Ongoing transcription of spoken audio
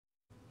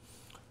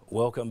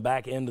Welcome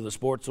back into the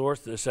Sports Source.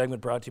 This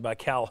segment brought to you by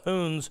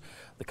Calhoun's.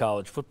 The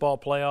college football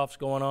playoffs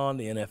going on,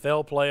 the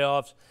NFL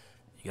playoffs.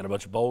 You got a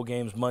bunch of bowl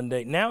games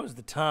Monday. Now is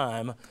the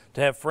time to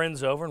have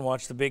friends over and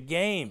watch the big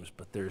games,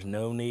 but there's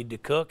no need to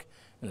cook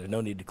and there's no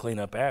need to clean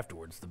up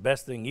afterwards. The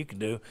best thing you can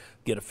do,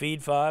 get a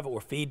Feed 5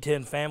 or Feed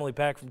 10 family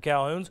pack from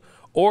Calhoun's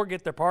or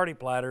get their party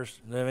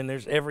platters. I mean,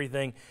 there's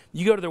everything.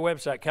 You go to their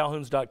website,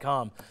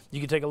 calhouns.com.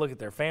 You can take a look at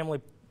their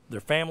family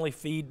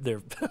feed,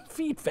 their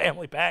Feed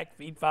family pack,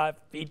 Feed 5,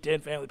 Feed 10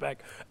 family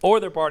pack, or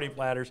their party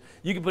platters.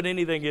 You can put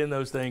anything in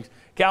those things.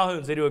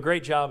 Calhoun's, they do a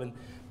great job, and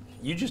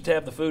you just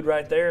have the food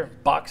right there,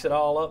 box it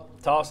all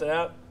up, toss it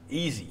out.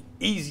 Easy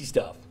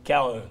stuff.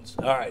 Calhoun's.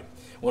 All right.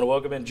 I want to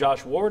welcome in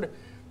Josh Ward.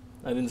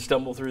 I didn't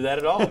stumble through that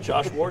at all.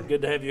 Josh Ward,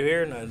 good to have you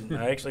here, and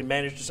I actually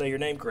managed to say your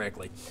name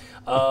correctly.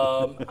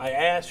 I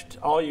asked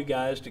all you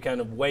guys to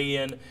kind of weigh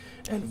in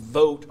and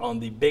vote on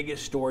the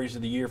biggest stories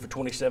of the year for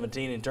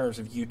 2017 in terms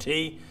of UT.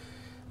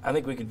 I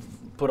think we could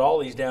put all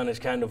these down as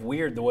kind of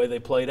weird the way they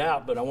played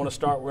out, but I want to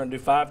start, we're going to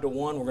do 5 to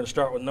 1. We're going to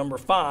start with number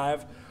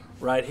 5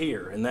 right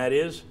here, and that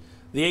is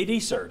the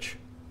AD search,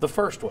 the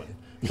first one.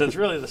 Since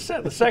really the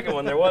second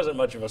one, there wasn't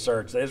much of a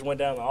search. They just went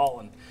down the hall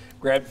and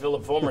grabbed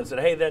Phillip Fulmer and said,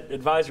 hey, that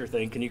advisor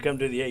thing, can you come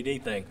do the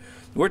AD thing?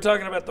 We're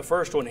talking about the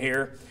first one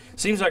here.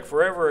 Seems like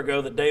forever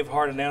ago that Dave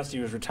Hart announced he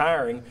was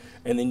retiring,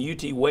 and then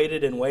UT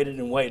waited and waited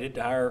and waited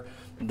to hire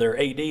their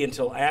AD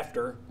until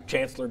after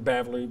Chancellor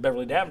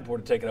Beverly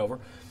Davenport had taken over.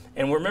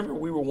 And remember,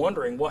 we were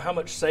wondering, well, how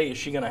much say is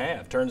she going to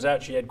have? Turns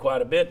out she had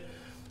quite a bit.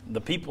 The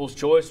people's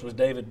choice was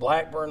David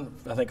Blackburn.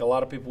 I think a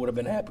lot of people would have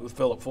been happy with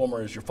Phillip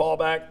Fulmer as your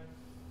fallback.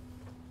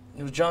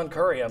 It was John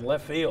Currie out of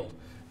left field.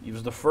 He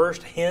was the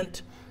first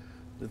hint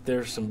that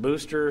there's some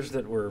boosters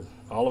that were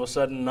all of a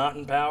sudden not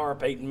in power.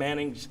 Peyton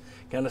Manning's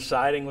kind of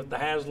siding with the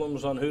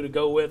Haslams on who to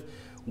go with.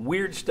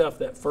 Weird stuff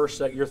that first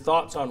set. Your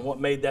thoughts on what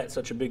made that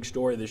such a big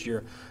story this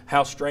year?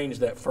 How strange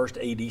that first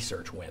AD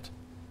search went?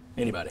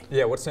 Anybody?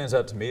 Yeah, what stands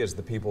out to me is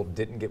the people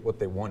didn't get what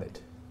they wanted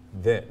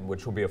then,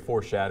 which will be a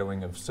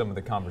foreshadowing of some of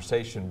the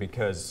conversation,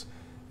 because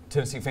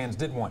Tennessee fans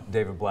did want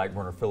David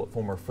Blackburn or Phillip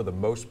Fulmer for the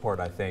most part,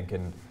 I think.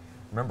 And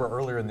remember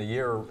earlier in the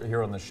year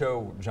here on the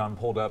show, John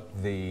pulled up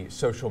the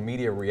social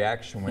media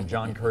reaction when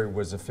John Currie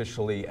was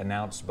officially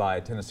announced by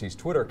Tennessee's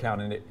Twitter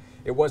account, and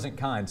it wasn't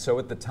kind. So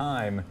at the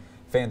time,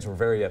 fans were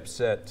very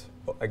upset,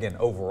 again,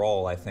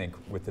 overall, I think,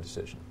 with the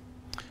decision.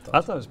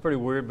 I thought it was pretty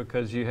weird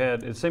because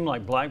it seemed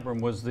like Blackburn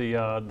was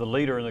the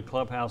leader in the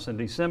clubhouse in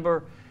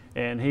December,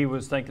 and he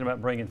was thinking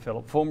about bringing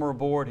Phillip Fulmer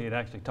aboard. He had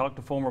actually talked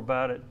to Fulmer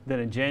about it. Then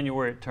in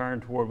January it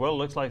turned toward, well, it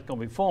looks like it's going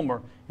to be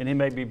Fulmer, and he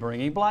may be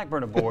bringing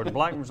Blackburn aboard. And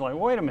Blackburn's like,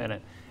 wait a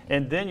minute.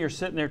 And then you're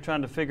sitting there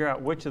trying to figure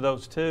out which of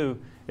those two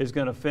is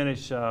going to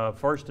finish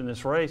first in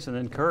this race, and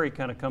then Currie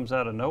kind of comes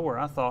out of nowhere.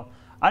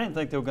 I didn't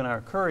think they were going to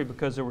hire Currie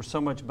because there was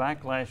so much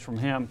backlash from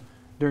him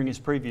during his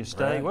previous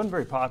stay. Right. He wasn't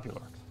very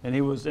popular, and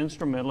he was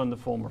instrumental in the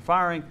Fulmer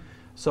firing.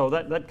 So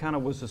that kind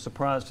of was a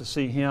surprise to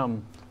see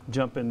him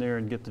jump in there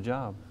and get the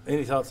job.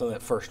 Any thoughts on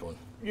that first one?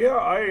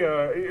 Yeah,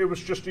 it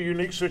was just a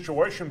unique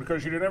situation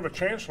because you didn't have a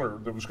chancellor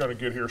that was going to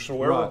get here,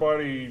 so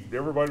everybody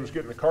was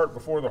getting the cart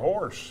before the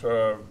horse.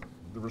 There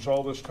was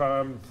all this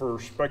time for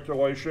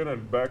speculation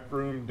and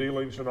backroom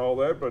dealings and all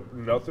that, but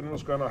nothing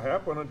was going to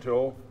happen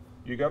until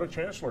you got a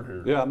chancellor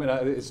here. Yeah, I mean,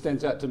 it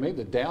stands out to me,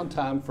 the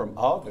downtime from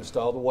August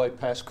all the way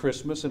past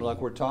Christmas, and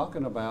like we're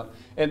talking about.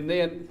 And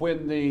then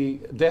when the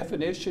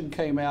definition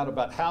came out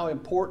about how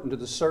important to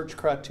the search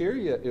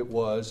criteria it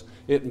was,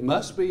 it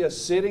must be a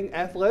sitting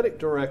athletic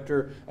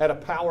director at a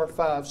Power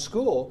 5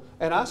 school,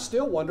 and I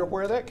still wonder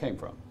where that came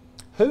from.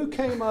 Who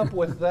came up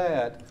with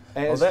that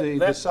as the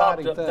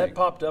deciding thing? That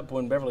popped up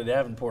when Beverly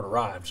Davenport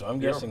arrived, so I'm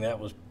guessing that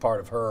was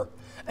part of her.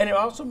 And it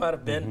also might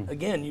have been,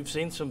 again, you've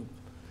seen some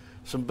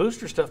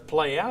booster stuff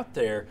play out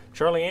there.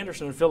 Charlie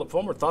Anderson and Phillip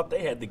Fulmer thought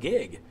they had the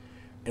gig.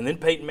 And then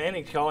Peyton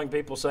Manning calling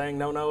people saying,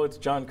 no, it's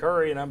John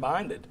Currie and I'm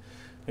behind it.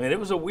 I mean, it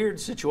was a weird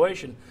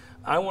situation.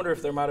 I wonder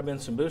if there might have been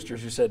some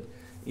boosters who said,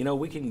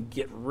 we can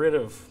get rid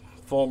of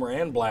Fulmer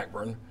and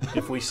Blackburn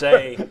if we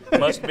say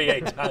must be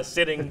a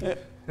sitting AD.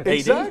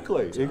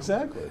 Exactly.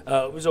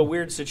 It was a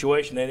weird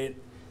situation, and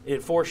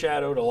it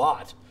foreshadowed a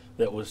lot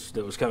that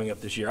was coming up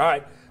this year. All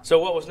right, so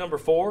what was number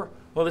 4?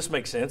 Well, this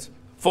makes sense.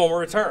 Fulmer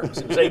returns.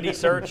 It was AD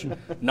search,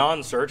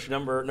 non-search,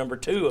 number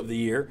 2 of the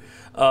year.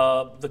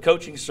 The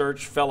coaching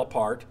search fell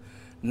apart.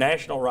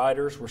 National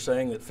writers were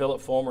saying that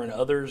Phillip Fulmer and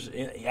others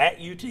at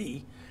UT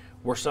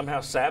were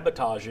somehow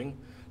sabotaging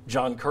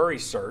John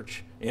Currie's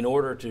search in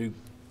order to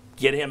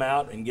get him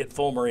out and get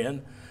Fulmer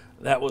in.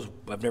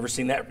 I've never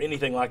seen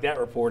anything like that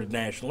reported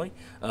nationally,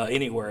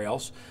 anywhere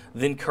else.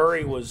 Then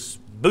Currie was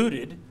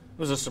booted. It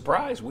was a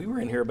surprise. We were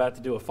in here about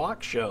to do a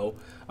Fox show,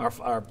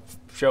 our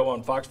show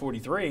on Fox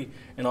 43,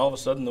 and all of a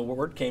sudden the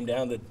word came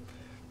down that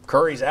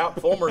Currie's out,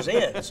 Fulmer's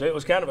in. So it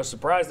was kind of a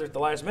surprise there at the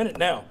last minute.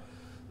 Now,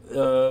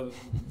 the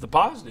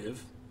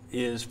positive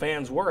is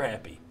fans were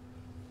happy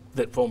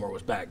that Fulmer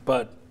was back.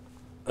 But,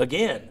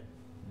 again,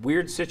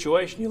 weird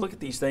situation. You look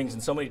at these things,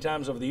 and so many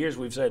times over the years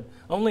we've said,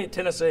 only at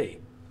Tennessee.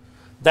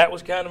 That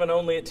was kind of an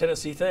only at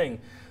Tennessee thing.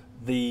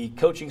 the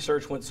coaching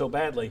search went so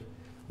badly,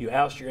 you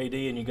oust your AD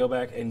and you go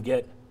back and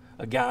get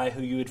a guy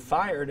who you had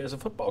fired as a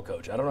football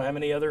coach. I don't know how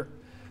many other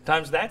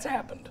times that's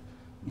happened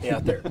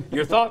out there.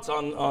 Your thoughts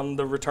on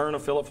the return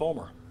of Phillip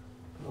Fulmer?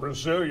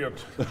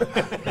 Resilient.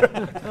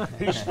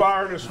 He's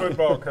fired as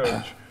football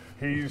coach.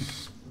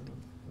 He's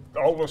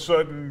all of a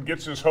sudden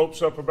gets his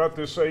hopes up about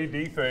this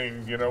AD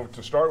thing,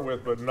 to start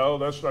with, but no,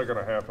 that's not going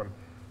to happen.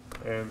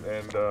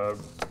 And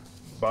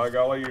by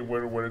golly,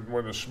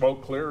 when the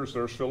smoke clears,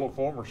 there's Phillip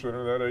Fulmer sitting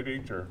in that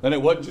AD chair. And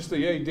it wasn't just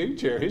the AD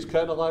chair. He's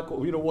kind of like,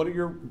 one of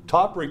your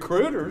top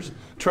recruiters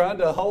trying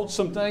to hold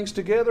some things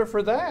together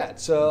for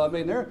that. So, I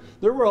mean, there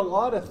were a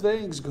lot of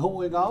things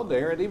going on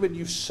there. And even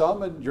you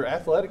summoned your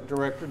athletic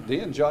director,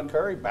 then John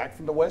Curry, back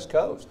from the West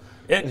Coast.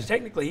 And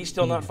technically, he's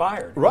still not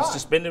fired. Right. He's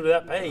suspended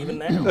without pay even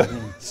now.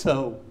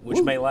 So,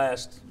 which may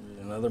last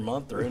another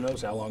month or who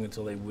knows how long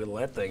until they whittle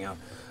that thing out.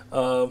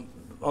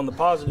 On the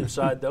positive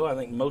side, though, I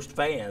think most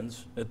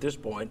fans at this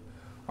point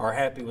are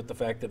happy with the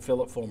fact that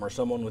Phillip Fulmer,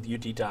 someone with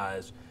UT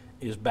ties,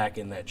 is back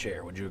in that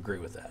chair. Would you agree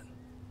with that?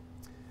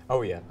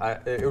 Oh, yeah.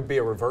 It would be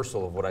a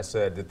reversal of what I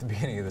said at the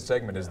beginning of the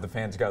segment, is the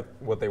fans got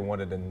what they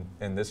wanted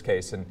in this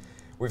case. And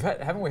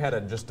haven't we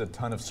had just a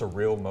ton of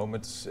surreal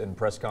moments in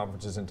press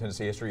conferences in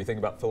Tennessee history? You think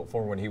about Phillip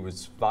Fulmer when he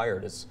was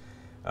fired as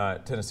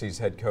Tennessee's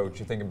head coach.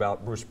 You think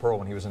about Bruce Pearl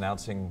when he was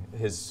announcing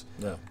his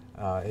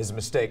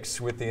mistakes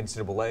with the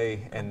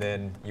NCAA, and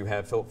then you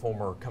have Phillip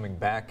Fulmer coming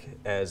back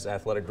as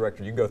athletic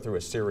director. You go through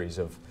a series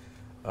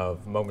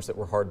of moments that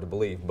were hard to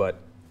believe, but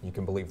you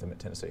can believe them at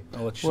Tennessee.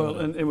 Well,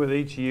 and with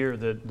each year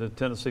that the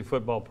Tennessee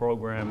football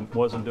program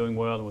wasn't doing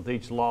well, and with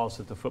each loss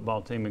that the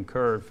football team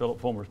incurred, Phillip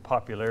Fulmer's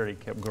popularity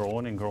kept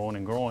growing and growing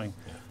and growing,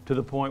 to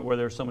the point where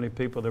there's so many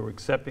people that were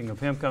accepting of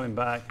him coming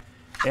back.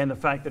 And the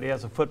fact that he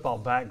has a football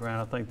background,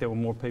 I think there were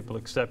more people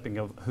accepting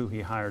of who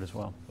he hired as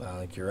well. I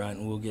think you're right,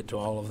 and we'll get to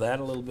all of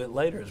that a little bit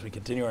later as we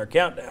continue our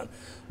countdown.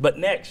 But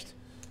next,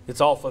 it's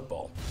all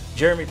football.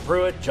 Jeremy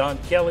Pruitt, John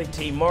Kelly,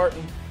 T.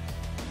 Martin,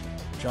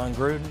 John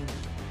Gruden,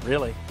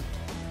 really.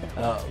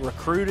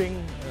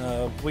 Recruiting,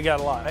 we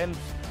got a lot. And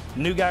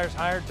new guys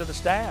hired to the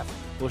staff.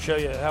 We'll show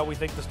you how we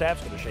think the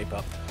staff's going to shape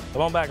up.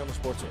 Come on back on the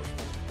Sports Source.